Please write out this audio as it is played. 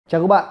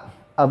Chào các bạn.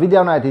 Ở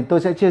video này thì tôi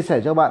sẽ chia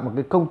sẻ cho các bạn một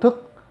cái công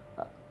thức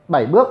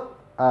 7 bước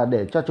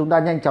để cho chúng ta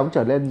nhanh chóng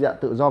trở nên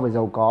tự do và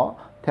giàu có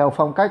theo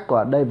phong cách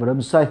của Dave và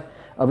Ramsey.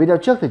 Ở video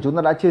trước thì chúng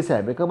ta đã chia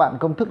sẻ với các bạn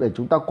công thức để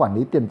chúng ta quản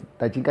lý tiền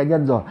tài chính cá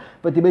nhân rồi.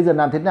 Vậy thì bây giờ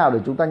làm thế nào để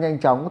chúng ta nhanh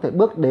chóng có thể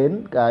bước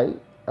đến cái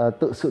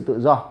sự tự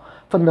do?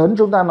 Phần lớn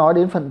chúng ta nói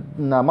đến phần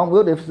mong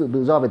ước đến sự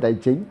tự do về tài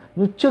chính,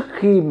 nhưng trước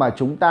khi mà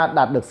chúng ta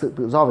đạt được sự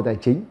tự do về tài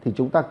chính thì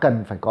chúng ta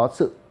cần phải có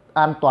sự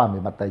an toàn về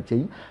mặt tài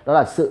chính, đó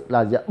là sự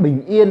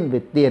bình yên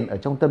về tiền ở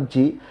trong tâm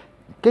trí.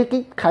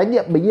 Cái khái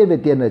niệm bình yên về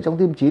tiền ở trong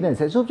tâm trí này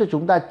sẽ giúp cho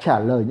chúng ta trả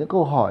lời những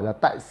câu hỏi là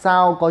tại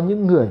sao có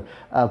những người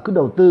cứ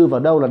đầu tư vào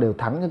đâu là đều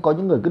thắng, nhưng có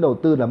những người cứ đầu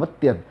tư là mất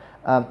tiền.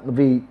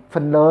 Vì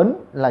phần lớn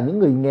là những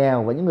người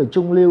nghèo và những người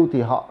trung lưu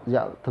thì họ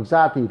thực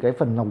ra thì cái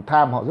phần lòng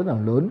tham họ rất là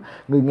lớn.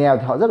 Người nghèo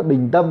thì họ rất là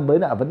bình tâm với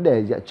lại vấn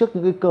đề trước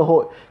những cái cơ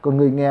hội, còn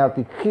người nghèo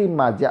thì khi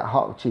mà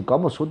họ chỉ có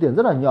một số tiền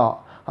rất là nhỏ,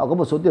 họ có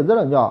một số tiền rất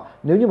là nhỏ.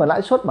 Nếu như mà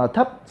lãi suất mà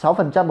thấp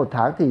 6% một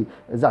tháng thì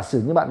giả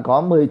sử như bạn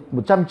có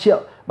 100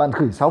 triệu, bạn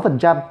gửi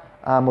 6%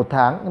 một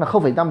tháng là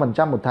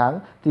 0,5% một tháng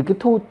thì cái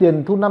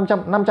tiền thu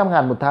 500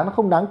 ngàn một tháng nó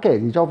không đáng kể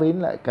gì cho với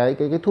lại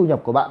cái thu nhập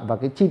của bạn và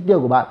cái chi tiêu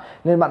của bạn,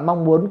 nên bạn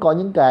mong muốn có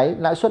những cái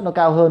lãi suất nó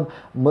cao hơn,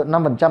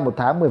 5% một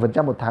tháng,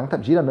 10% một tháng,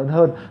 thậm chí là lớn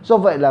hơn. Do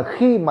vậy là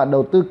khi mà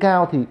đầu tư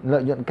cao thì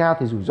lợi nhuận cao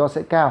thì rủi ro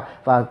sẽ cao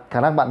và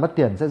khả năng bạn mất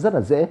tiền sẽ rất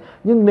là dễ.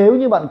 Nhưng nếu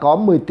như bạn có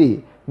 10 tỷ,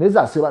 nếu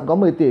giả sử bạn có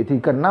 10 tỷ thì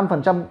cần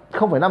 5%,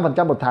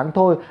 0,5% một tháng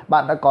thôi,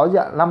 bạn đã có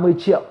 50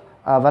 triệu.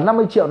 Và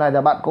 50 triệu này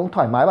là bạn cũng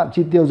thoải mái bạn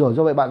chi tiêu rồi.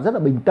 Do vậy bạn rất là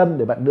bình tâm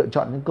để bạn lựa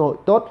chọn những cơ hội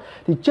tốt.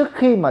 Thì trước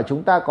khi mà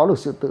chúng ta có được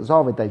sự tự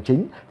do về tài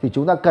chính thì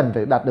chúng ta cần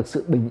phải đạt được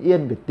sự bình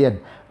yên về tiền.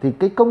 Thì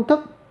cái công thức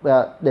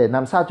để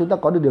làm sao chúng ta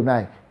có được điều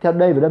này, theo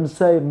Dave và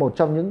Ramsey, một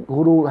trong những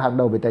guru hàng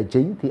đầu về tài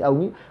chính, thì ông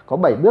ấy có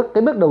 7 bước.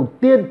 Cái bước đầu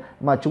tiên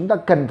mà chúng ta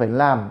cần phải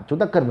làm, chúng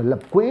ta cần phải lập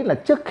quỹ, là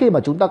trước khi mà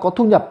chúng ta có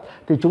thu nhập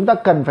thì chúng ta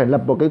cần phải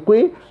lập một cái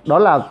quỹ, đó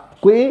là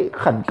quỹ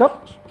khẩn cấp.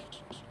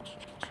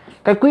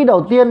 Cái quỹ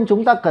đầu tiên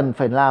chúng ta cần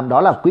phải làm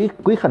đó là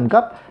quỹ khẩn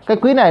cấp. Cái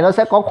quỹ này nó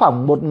sẽ có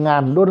khoảng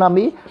 1.000 đô la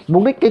Mỹ.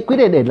 Mục đích cái quỹ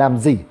này để làm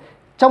gì?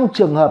 Trong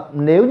trường hợp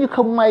nếu như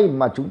không may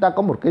mà chúng ta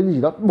có một cái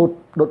gì đó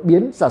đột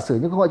biến, giả sử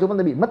như không may chúng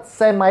ta bị mất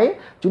xe máy,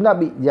 chúng ta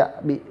bị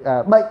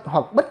bệnh,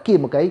 hoặc bất kỳ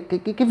một cái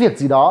việc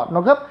gì đó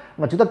nó gấp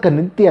mà chúng ta cần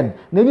đến tiền.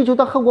 Nếu như chúng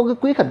ta không có cái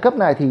quỹ khẩn cấp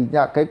này thì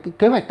cái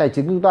kế hoạch tài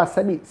chính của chúng ta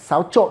sẽ bị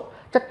xáo trộn,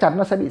 chắc chắn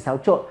nó sẽ bị xáo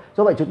trộn.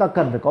 Do vậy chúng ta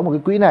cần phải có một cái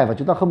quỹ này và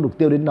chúng ta không được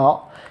tiêu đến nó.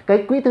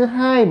 Cái quỹ thứ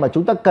hai mà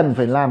chúng ta cần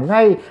phải làm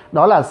ngay,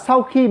 đó là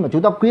sau khi mà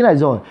chúng ta quỹ này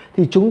rồi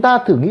thì chúng ta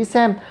thử nghĩ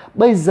xem,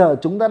 bây giờ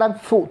chúng ta đang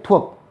phụ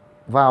thuộc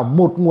vào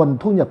một nguồn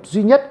thu nhập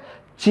duy nhất.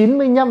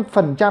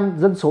 95%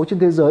 dân số trên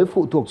thế giới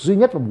phụ thuộc duy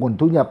nhất vào một nguồn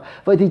thu nhập.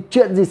 Vậy thì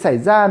chuyện gì xảy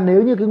ra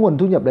nếu như cái nguồn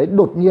thu nhập đấy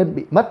đột nhiên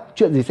bị mất?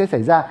 Chuyện gì sẽ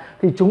xảy ra?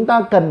 Thì chúng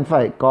ta cần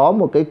phải có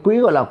một cái quỹ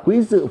gọi là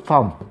quỹ dự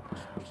phòng.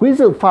 Quỹ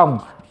dự phòng,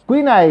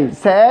 quỹ này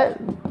sẽ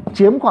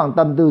chiếm khoảng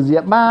tầm từ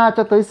 3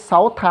 cho tới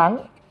 6 tháng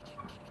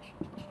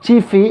chi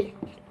phí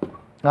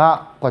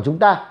của chúng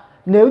ta.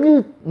 Nếu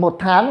như một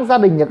tháng gia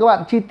đình nhà các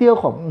bạn chi tiêu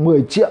khoảng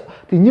 10 triệu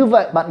thì như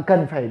vậy bạn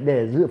cần phải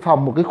để dự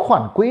phòng một cái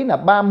khoản quỹ là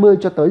 30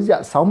 cho tới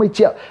 60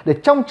 triệu, để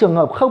trong trường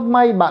hợp không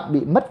may bạn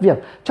bị mất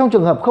việc, trong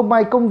trường hợp không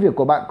may công việc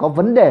của bạn có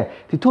vấn đề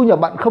thì thu nhập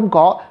bạn không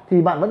có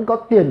thì bạn vẫn có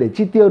tiền để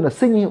chi tiêu, là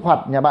sinh hoạt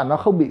nhà bạn nó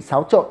không bị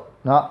xáo trộn.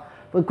 Đó.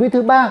 Với quỹ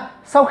thứ ba,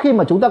 sau khi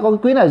mà chúng ta có cái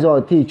quỹ này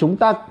rồi thì chúng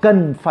ta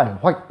cần phải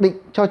hoạch định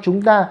cho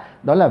chúng ta,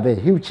 đó là về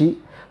hưu trí.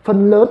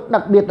 Phần lớn,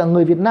 đặc biệt là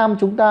người Việt Nam,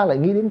 chúng ta lại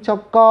nghĩ đến cho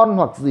con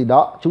hoặc gì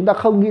đó, chúng ta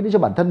không nghĩ đến cho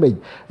bản thân mình.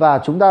 Và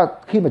chúng ta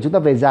khi mà chúng ta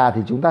về già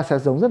thì chúng ta sẽ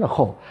sống rất là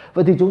khổ.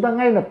 Vậy thì chúng ta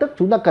ngay lập tức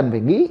chúng ta cần phải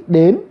nghĩ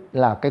đến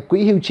là cái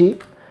quỹ hưu trí.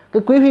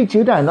 Cái quỹ hưu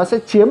trí này nó sẽ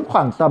chiếm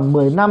khoảng tầm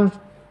 10 năm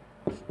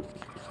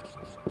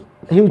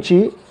hưu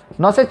trí,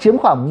 nó sẽ chiếm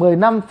khoảng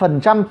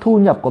 15% thu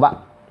nhập của bạn.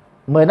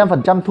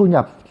 15% thu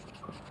nhập.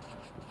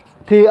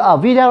 Thì ở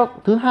video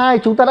thứ hai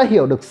chúng ta đã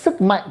hiểu được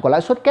sức mạnh của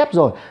lãi suất kép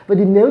rồi. Vậy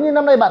thì nếu như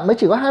năm nay bạn mới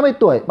chỉ có 20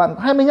 tuổi, bạn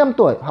 25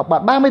 tuổi, hoặc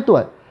bạn 30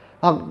 tuổi,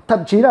 hoặc thậm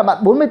chí là bạn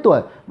 40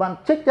 tuổi, bạn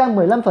trích ra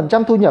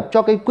 15% thu nhập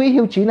cho cái quỹ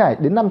hưu trí này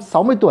đến năm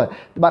 60 tuổi,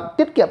 bạn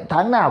tiết kiệm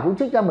tháng nào cũng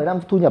trích ra 15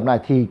 thu nhập này,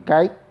 thì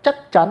cái chắc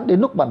chắn đến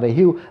lúc bạn về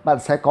hưu bạn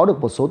sẽ có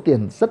được một số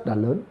tiền rất là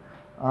lớn.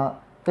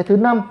 Cái thứ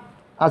năm,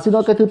 cái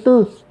thứ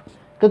tư.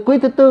 Cái quỹ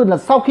thứ tư là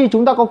sau khi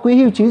chúng ta có quỹ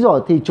hưu trí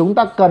rồi thì chúng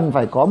ta cần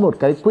phải có một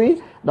cái quỹ,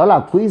 đó là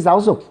quỹ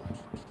giáo dục.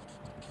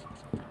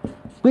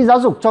 Quỹ giáo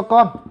dục cho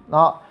con.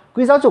 Đó,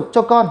 quỹ giáo dục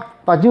cho con.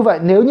 Và như vậy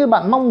nếu như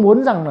bạn mong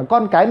muốn rằng là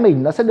con cái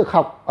mình nó sẽ được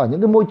học ở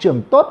những cái môi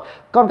trường tốt,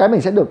 con cái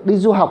mình sẽ được đi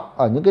du học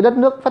ở những cái đất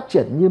nước phát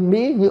triển như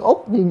Mỹ, như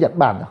Úc, như Nhật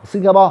Bản,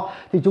 Singapore,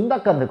 thì chúng ta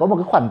cần phải có một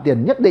cái khoản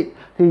tiền nhất định.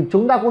 Thì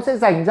chúng ta cũng sẽ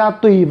dành ra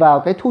tùy vào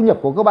cái thu nhập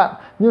của các bạn,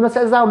 nhưng nó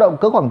sẽ dao động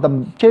cỡ khoảng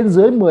tầm trên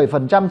dưới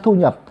 10% thu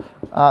nhập,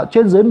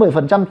 trên dưới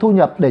 10% thu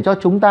nhập để cho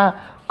chúng ta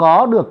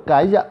có được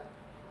cái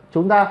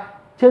chúng ta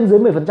trên dưới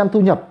 10%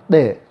 thu nhập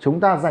để chúng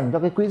ta dành cho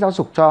cái quỹ giáo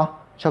dục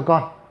cho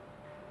con.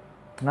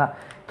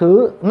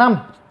 Thứ năm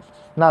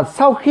là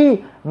sau khi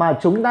mà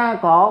chúng ta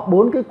có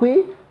 4 cái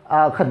quỹ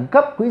khẩn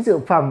cấp, quỹ dự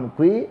phòng,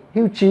 quỹ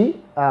hưu trí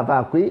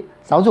và quỹ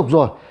giáo dục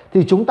rồi,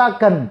 thì chúng ta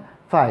cần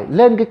phải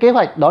lên cái kế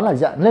hoạch, đó là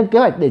lên kế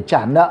hoạch để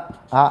trả nợ.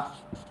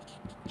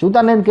 Chúng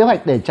ta lên kế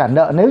hoạch để trả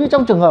nợ. Nếu như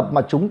trong trường hợp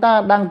mà chúng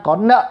ta đang có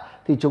nợ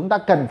thì chúng ta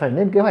cần phải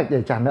lên kế hoạch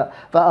để trả nợ.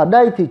 Và ở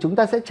đây thì chúng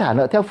ta sẽ trả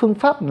nợ theo phương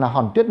pháp là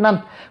hòn tuyết năn.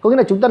 Có nghĩa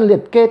là chúng ta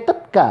liệt kê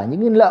tất cả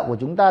những cái nợ của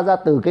chúng ta ra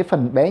từ cái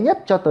phần bé nhất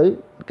cho tới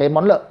cái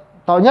món nợ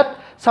to nhất.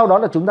 Sau đó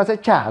là chúng ta sẽ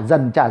trả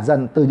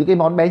dần từ những cái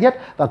món bé nhất.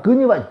 Và cứ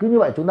như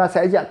vậy chúng ta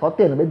sẽ có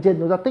tiền ở bên trên,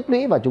 chúng ta tích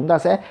lũy và chúng ta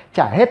sẽ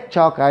trả hết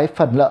cho cái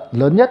phần nợ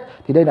lớn nhất.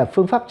 Thì đây là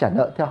phương pháp trả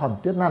nợ theo hòn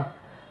tuyết năn.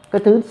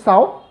 Cái thứ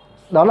 6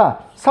 đó là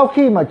sau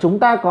khi mà chúng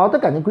ta có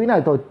tất cả những quỹ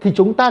này rồi thì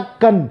chúng ta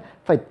cần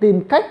phải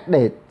tìm cách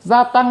để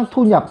gia tăng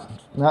thu nhập.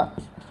 Đó.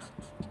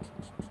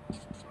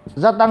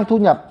 Gia tăng thu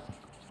nhập.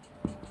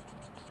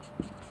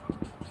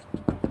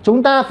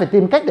 Chúng ta phải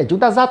tìm cách để chúng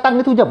ta gia tăng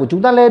cái thu nhập của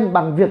chúng ta lên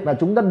bằng việc là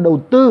chúng ta đầu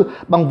tư,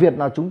 bằng việc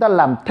là chúng ta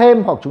làm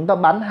thêm, hoặc chúng ta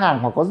bán hàng,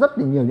 hoặc có rất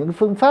là nhiều những cái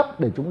phương pháp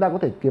để chúng ta có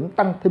thể kiếm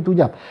tăng thêm thu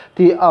nhập.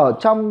 Thì ở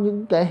trong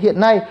những cái hiện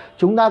nay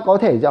chúng ta có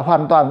thể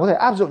hoàn toàn có thể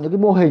áp dụng những cái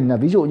mô hình là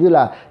ví dụ như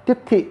là tiếp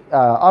thị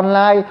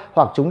online,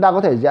 hoặc chúng ta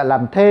có thể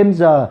làm thêm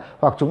giờ,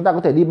 hoặc chúng ta có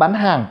thể đi bán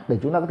hàng để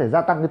chúng ta có thể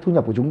gia tăng cái thu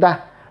nhập của chúng ta.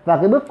 Và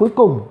cái bước cuối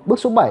cùng, bước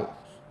số 7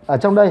 ở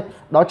trong đây,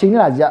 đó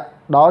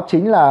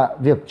chính là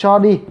việc cho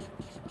đi.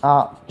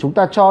 Chúng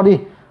ta cho đi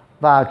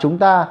và chúng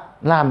ta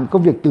làm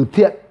công việc từ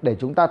thiện để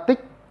chúng ta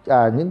tích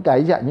những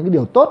cái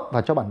điều tốt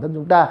vào cho bản thân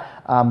chúng ta.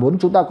 Muốn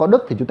chúng ta có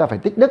đức thì chúng ta phải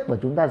tích đức, và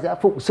chúng ta sẽ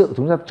phụng sự,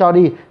 chúng ta cho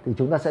đi thì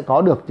chúng ta sẽ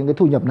có được những cái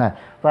thu nhập này.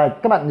 Và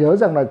các bạn nhớ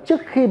rằng là trước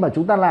khi mà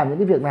chúng ta làm những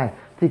cái việc này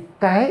thì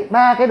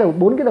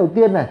bốn cái đầu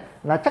tiên này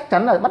là chắc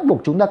chắn là bắt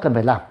buộc chúng ta cần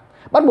phải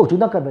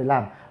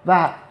làm.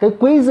 Và cái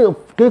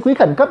quỹ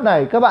khẩn cấp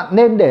này các bạn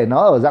nên để nó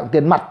ở dạng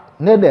tiền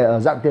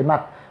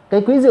mặt,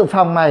 Cái quỹ dự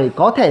phòng này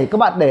có thể các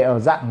bạn để ở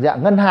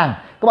dạng ngân hàng,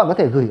 các bạn có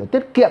thể gửi ở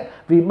tiết kiệm,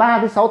 vì 3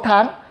 đến 6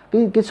 tháng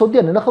cái số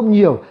tiền đó nó không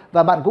nhiều,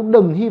 và bạn cũng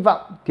đừng hy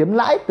vọng kiếm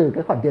lãi từ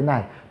cái khoản tiền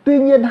này. Tuy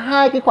nhiên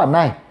hai cái khoản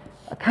này,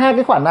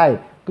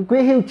 cái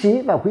quỹ hưu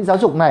trí và quỹ giáo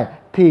dục này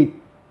thì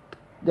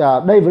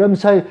đây vừa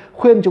xây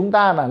khuyên chúng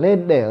ta là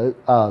lên để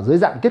ở dưới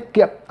dạng tiết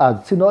kiệm, ở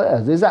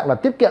dưới dạng là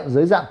tiết kiệm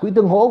dưới dạng quỹ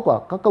tương hỗ của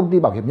các công ty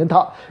bảo hiểm nhân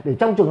thọ, để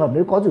trong trường hợp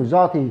nếu có rủi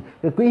ro thì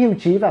cái quỹ hưu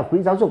trí và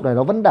quỹ giáo dục này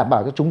nó vẫn đảm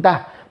bảo cho chúng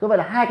ta. Do vậy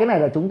là hai cái này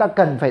là chúng ta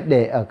cần phải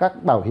để ở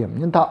các bảo hiểm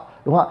nhân thọ,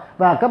 đúng không ạ?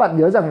 Và các bạn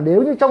nhớ rằng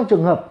nếu như trong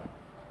trường hợp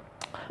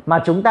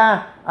mà chúng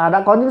ta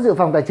đã có những dự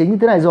phòng tài chính như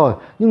thế này rồi,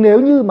 nhưng nếu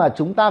như mà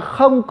chúng ta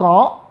không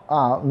có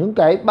những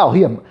cái bảo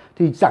hiểm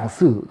thì giả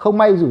sử không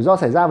may rủi ro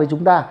xảy ra với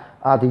chúng ta,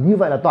 thì như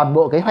vậy là toàn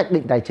bộ cái hoạch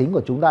định tài chính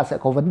của chúng ta sẽ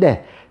có vấn đề.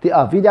 Thì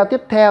ở video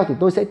tiếp theo thì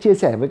tôi sẽ chia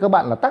sẻ với các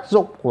bạn là tác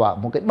dụng của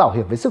một cái bảo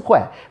hiểm về sức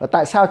khỏe, và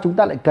tại sao chúng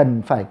ta lại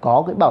cần phải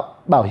có cái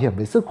bảo hiểm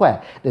về sức khỏe,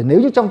 để nếu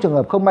như trong trường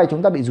hợp không may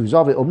chúng ta bị rủi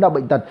ro về ốm đau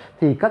bệnh tật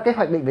thì các cái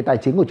hoạch định về tài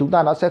chính của chúng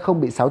ta nó sẽ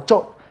không bị xáo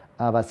trộn.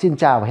 Và xin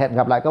chào và hẹn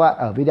gặp lại các bạn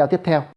ở video tiếp theo.